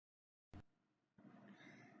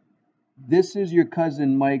This is your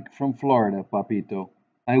cousin Mike from Florida, Papito.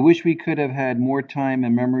 I wish we could have had more time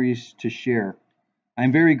and memories to share.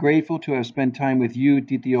 I'm very grateful to have spent time with you,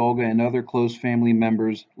 Titi Olga, and other close family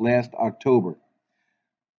members last October.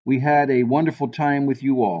 We had a wonderful time with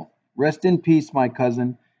you all. Rest in peace, my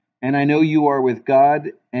cousin, and I know you are with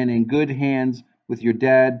God and in good hands with your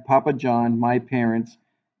dad, Papa John, my parents,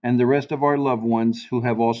 and the rest of our loved ones who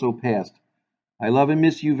have also passed. I love and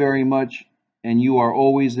miss you very much, and you are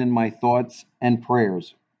always in my thoughts and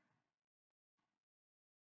prayers.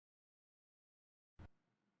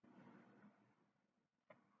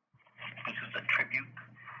 This is a tribute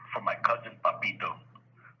for my cousin Papito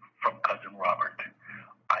from cousin Robert.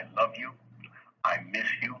 I love you, I miss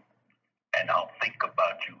you, and I'll think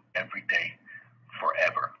about you every day,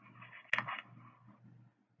 forever.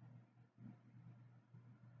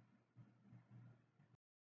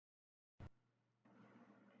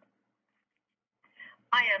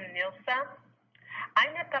 I am Nilsa.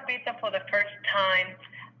 I met Papita for the first time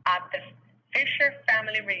at the Fisher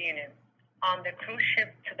family reunion on the cruise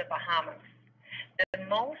ship to the Bahamas. The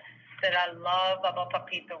most that I love about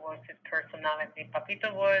Papito was his personality.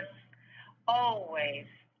 Papito was always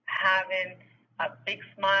having a big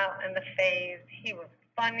smile on the face. He was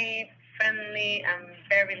funny, friendly, and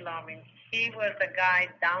very loving. He was a guy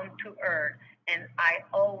down to earth, and I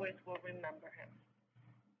always will remember him.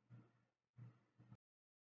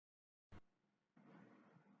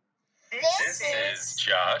 This is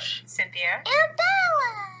Josh, Cynthia, and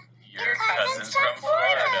Bella, your cousins from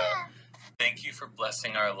Florida. Thank you for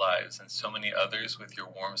blessing our lives and so many others with your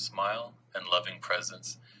warm smile and loving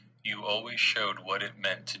presence. You always showed what it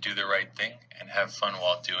meant to do the right thing and have fun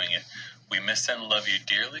while doing it. We miss and love you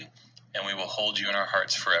dearly, and we will hold you in our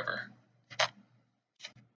hearts forever.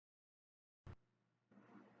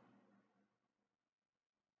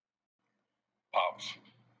 Pops,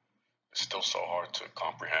 it's still so hard to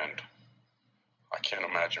comprehend. I can't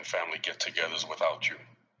imagine family get togethers without you.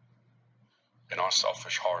 In our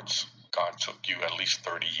selfish hearts, God took you at least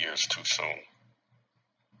 30 years too soon.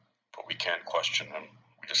 But we can't question him.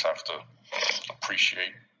 We just have to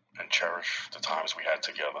appreciate and cherish the times we had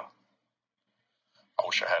together. I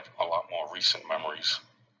wish I had a lot more recent memories,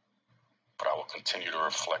 but I will continue to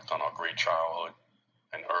reflect on our great childhood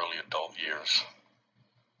and early adult years.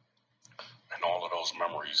 And all of those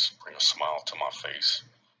memories bring a smile to my face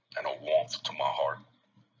and a warmth to my heart.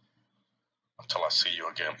 Until I see you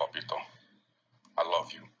again, Papito, I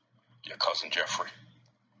love you, your cousin Jeffrey.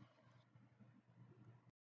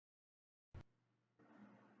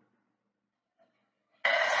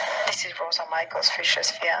 this is Rosa Michaels,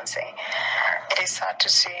 Fisher's fiance. It is sad to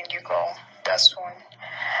see you go that soon.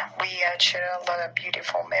 We share a lot of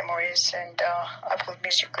beautiful memories, and I will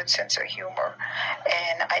miss your good sense of humor.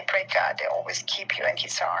 And I pray God to always keep you in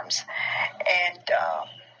His arms. And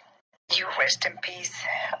you rest in peace.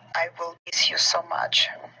 I will miss you so much.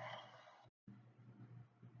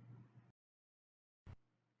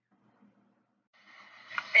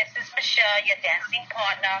 This is Michelle, your dancing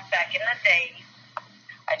partner back in the day.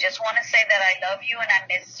 I just want to say that I love you and I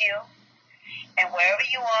miss you. And wherever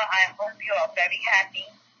you are, I hope you are very happy.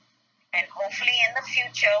 And hopefully in the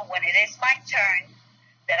future, when it is my turn,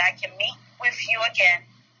 that I can meet with you again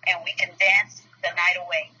and we can dance the night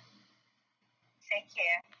away. Take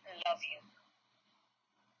care. Love you.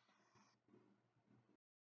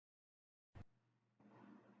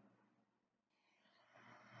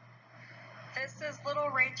 This is little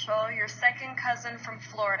Rachel, your second cousin from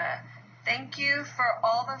Florida. Thank you for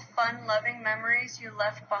all the fun, loving memories you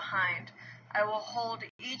left behind. I will hold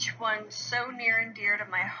each one so near and dear to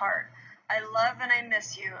my heart. I love and I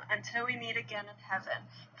miss you until we meet again in heaven.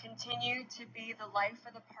 Continue to be the life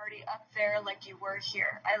of the party up there like you were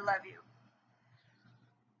here. I love you.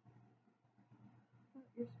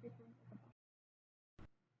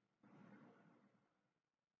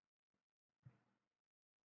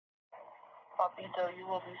 Papito, you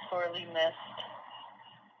will be sorely missed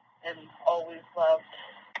and always loved.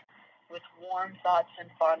 With warm thoughts and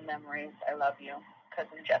fond memories, I love you,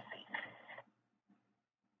 Cousin Jesse.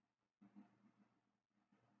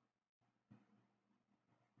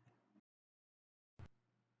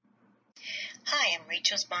 Hi, I'm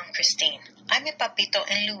Rachel's mom, Christine. I met Papito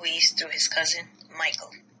and Luis through his cousin,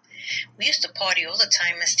 Michael. We used to party all the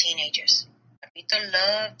time as teenagers. Papito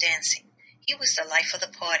loved dancing. He was the life of the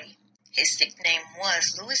party. His nickname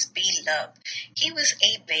was Louis B. Love. He was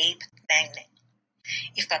a babe magnet.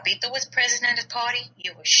 If Papito was present at a party,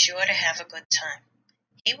 you were sure to have a good time.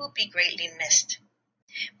 He will be greatly missed.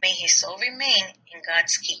 May his soul remain in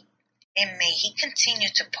God's keep, and may he continue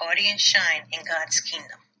to party and shine in God's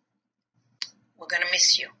kingdom. We're going to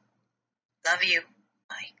miss you. Love you.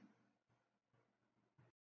 Bye.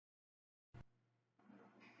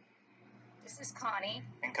 This is Connie.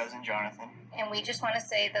 And cousin Jonathan. And we just want to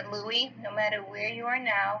say that Louie, no matter where you are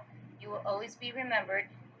now, you will always be remembered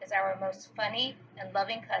as our most funny and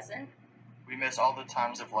loving cousin. We miss all the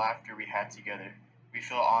times of laughter we had together. We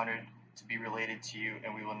feel honored to be related to you,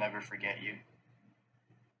 and we will never forget you.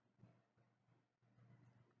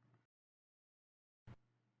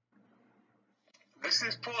 This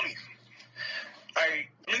is Paulie. I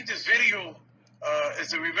believe this video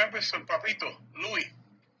is a remembrance of Papito, Louis.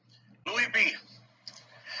 Louis B.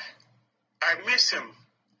 I miss him.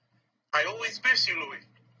 I always miss you, Louis.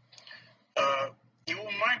 You were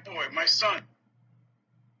my boy, my son.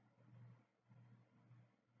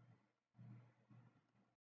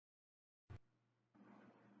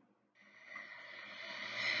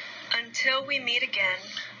 Until we meet again.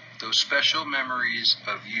 Those special memories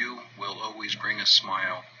of you will always bring a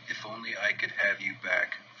smile. If only I could have you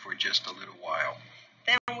back for just a little while.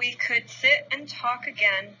 Then we could sit and talk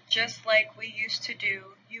again, just like we used to do.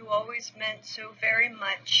 You always meant so very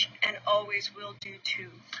much, and always will do too.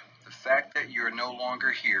 The fact that you're no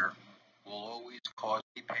longer here will always cause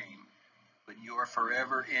me pain, but you are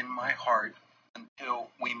forever in my heart until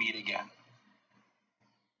we meet again.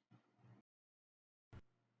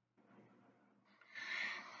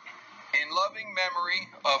 In loving memory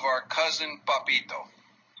of our cousin Papito.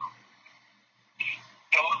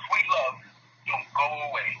 Those we love don't go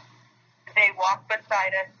away. They walk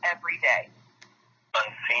beside us every day.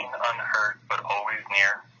 Unseen, unheard, but always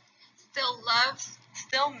near. Still loved,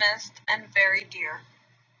 still missed, and very dear.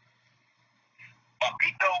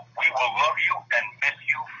 Papito, we will love you and miss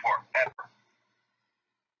you forever.